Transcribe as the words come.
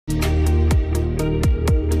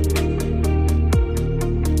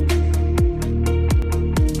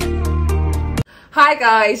Hi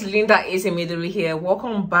guys, Linda is immediately here.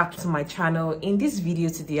 Welcome back to my channel. In this video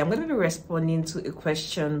today, I'm going to be responding to a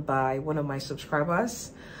question by one of my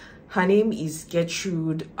subscribers. Her name is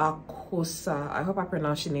Gertrude Akosa. I hope I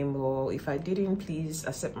pronounced your name well. If I didn't, please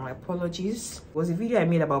accept my apologies. It was a video I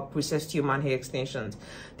made about processed human hair extensions,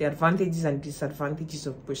 the advantages and disadvantages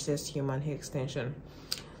of processed human hair extension.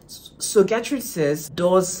 So Gertrude says,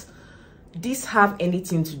 does this have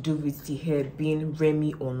anything to do with the hair being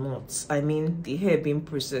Remy or not? I mean, the hair being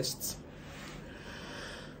processed.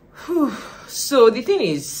 So the thing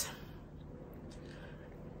is,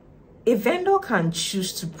 a vendor can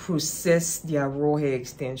choose to process their raw hair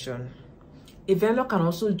extension. A vendor can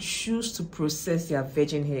also choose to process their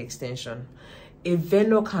virgin hair extension. A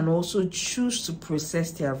vendor can also choose to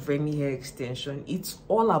process their Remy hair extension. It's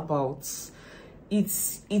all about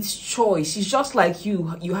it's choice. It's just like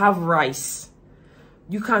you have rice.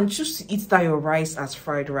 You can choose to eat that your rice as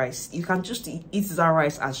fried rice. You can choose to eat that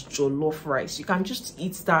rice as jollof rice. You can choose to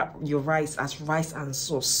eat that your rice as rice and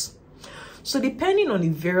sauce. So depending on the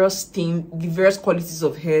various qualities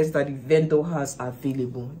of hairs that the vendor has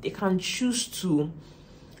available, they can choose to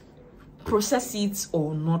process it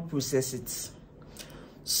or not process it.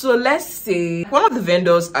 So let's say one of the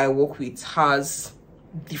vendors I work with has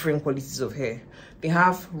different qualities of hair. They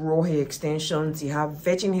have raw hair extensions, they have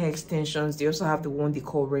virgin hair extensions, they also have the one they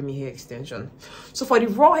call Remy hair extension. So for the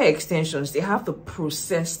raw hair extensions, they have the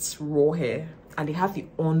processed raw hair and they have the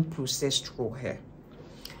unprocessed raw hair.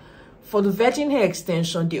 For the virgin hair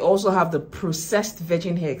extension, they also have the processed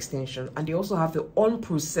virgin hair extension and they also have the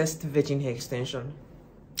unprocessed virgin hair extension.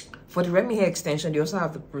 For the Remy hair extension, they also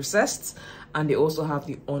have the processed and they also have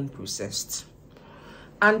the unprocessed.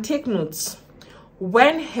 And take notes,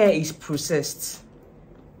 when hair is processed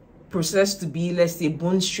to be, let's say,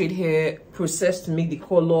 bone straight hair, processed to make the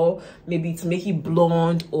color, maybe to make it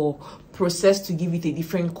blonde, or processed to give it a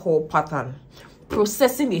different curl pattern.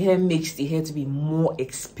 Processing the hair makes the hair to be more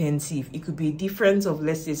expensive. It could be a difference of,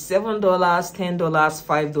 let's say, $7, $10,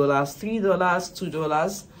 $5, $3,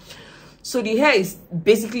 $2. So the hair is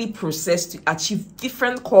basically processed to achieve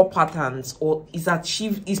different curl patterns, or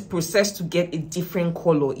is processed to get a different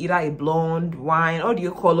color, either a blonde, wine, or the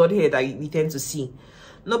colored hair that we tend to see.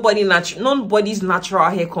 Nobody's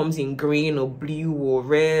natural hair comes in green or blue or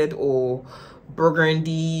red or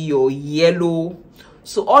burgundy or yellow.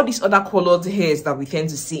 So all these other colored hairs that we tend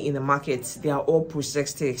to see in the market, they are all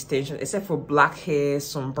processed hair extension, except for black hair,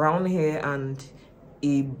 some brown hair, and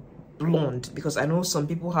a blonde, because I know some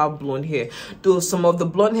people have blonde hair, though some of the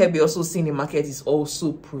blonde hair we also see in the market is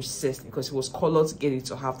also processed because it was colored to get it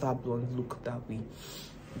to have that blonde look that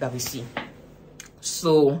we see.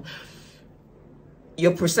 So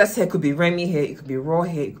your processed hair could be Remy hair, it could be raw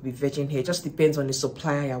hair, it could be virgin hair. It just depends on the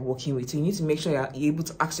supplier you're working with. So you need to make sure you're able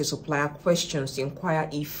to ask your supplier questions to inquire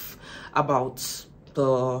about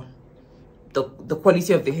the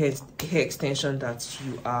quality of the hair extension that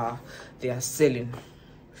they are selling.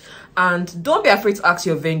 And don't be afraid to ask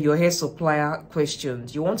your hair supplier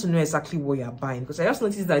questions. You want to know exactly what you're buying, because I just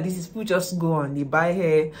noticed that these people just go and they buy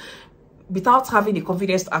hair without having the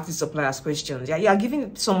confidence to ask the suppliers questions. Yeah, you are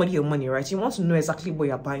giving somebody your money, right? You want to know exactly what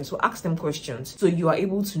you're buying, so ask them questions so you are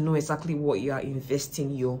able to know exactly what you are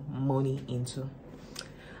investing your money into.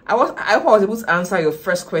 I hope I was able to answer your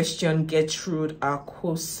first question, Gertrude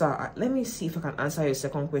Akosa. Let me see if I can answer your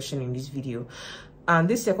second question in this video. And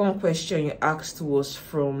this second question you asked was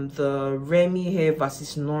from the Remy hair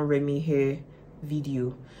versus non-Remy hair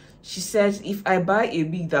video. She says, if I buy a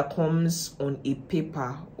wig that comes on a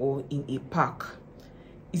paper or in a pack,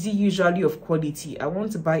 is it usually of quality? I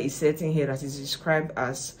want to buy a certain hair that is described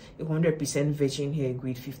as 100% virgin hair,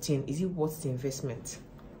 grade 15. Is it worth the investment?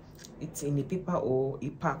 It's in a paper or a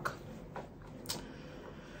pack.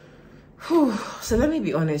 So let me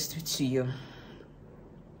be honest with you.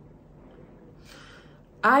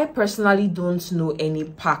 I personally don't know any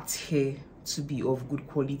packed hair to be of good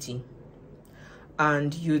quality.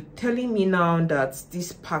 And you're telling me now that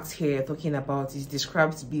this packed hair you're talking about is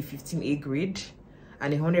described to be 15A grade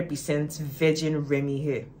and 100% virgin Remy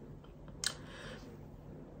hair.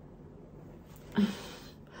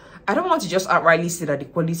 I don't want to just outrightly say that the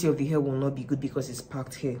quality of the hair will not be good because it's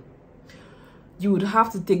packed hair. You would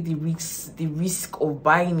have to take the risk of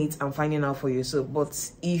buying it and finding out for yourself.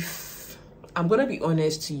 But if I'm gonna be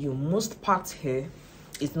honest to you, most packed hair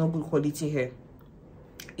is not good quality hair.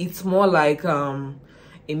 It's more like a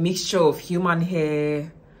mixture of human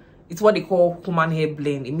hair. It's what they call human hair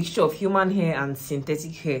blend, a mixture of human hair and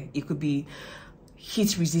synthetic hair. It could be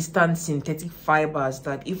heat resistant synthetic fibers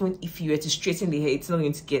that even if you were to straighten the hair, it's not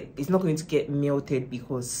going to get melted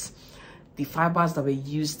because the fibers that were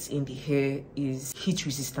used in the hair is heat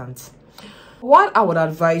resistant. What I would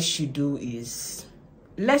advise you do is,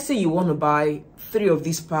 let's say you want to buy 3 of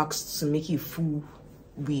these packs to make a full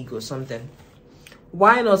wig or something.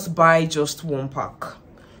 Why not buy just 1 pack?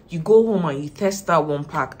 You go home and you test that 1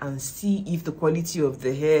 pack and see if the quality of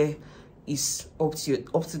the hair is up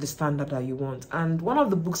to the standard that you want. And one of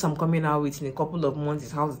the books I'm coming out with in a couple of months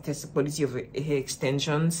is how to test the quality of hair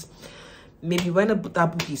extensions. Maybe when that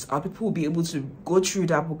book is out, people will be able to go through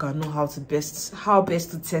that book and know how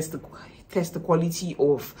best to test the quality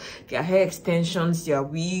of their hair extensions, their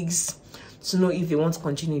wigs, to know if they want to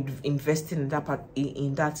continue investing in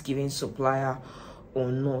that given supplier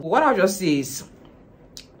or not. What I'll just say is,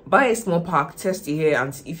 buy a small pack, test the hair,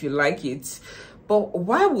 and see if you like it. But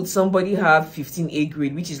why would somebody have 15A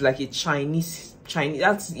grade, which is like a Chinese,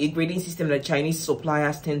 that's a grading system that Chinese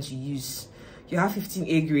suppliers tend to use? You have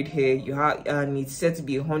 15A grade hair, and it's said to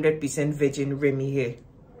be 100% virgin Remy hair.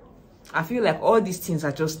 I feel like all these things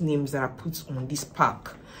are just names that are put on this pack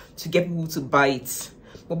to get people to buy it.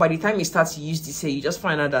 But by the time you start to use this hair, you just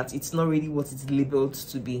find out that it's not really what it's labeled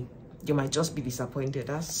to be. You might just be disappointed.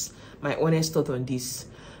 That's my honest thought on this.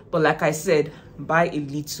 But like I said, buy a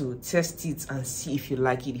little, test it, and see if you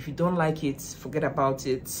like it. If you don't like it, forget about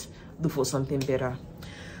it. Look for something better.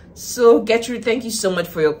 So Gertrude, thank you so much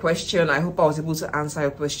for your question. I hope I was able to answer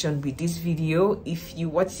your question with this video. If you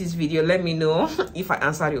watch this video, let me know if I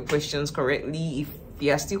answered your questions correctly. If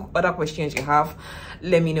there are still other questions you have,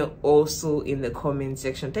 let me know also in the comment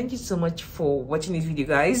section. Thank you so much for watching this video,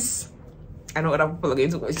 guys. I know other people are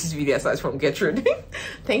going to watch this video aside from Gertrude.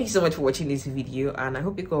 Thank you so much for watching this video, and I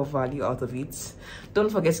hope you got value out of it. Don't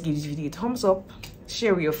forget to give this video a thumbs up,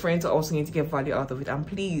 share with your friends who also need to get value out of it, and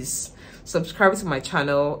please subscribe to my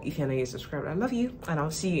channel if you're not yet subscribed. I love you, and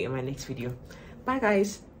I'll see you in my next video. Bye,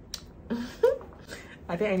 guys.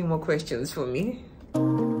 Are there any more questions for me?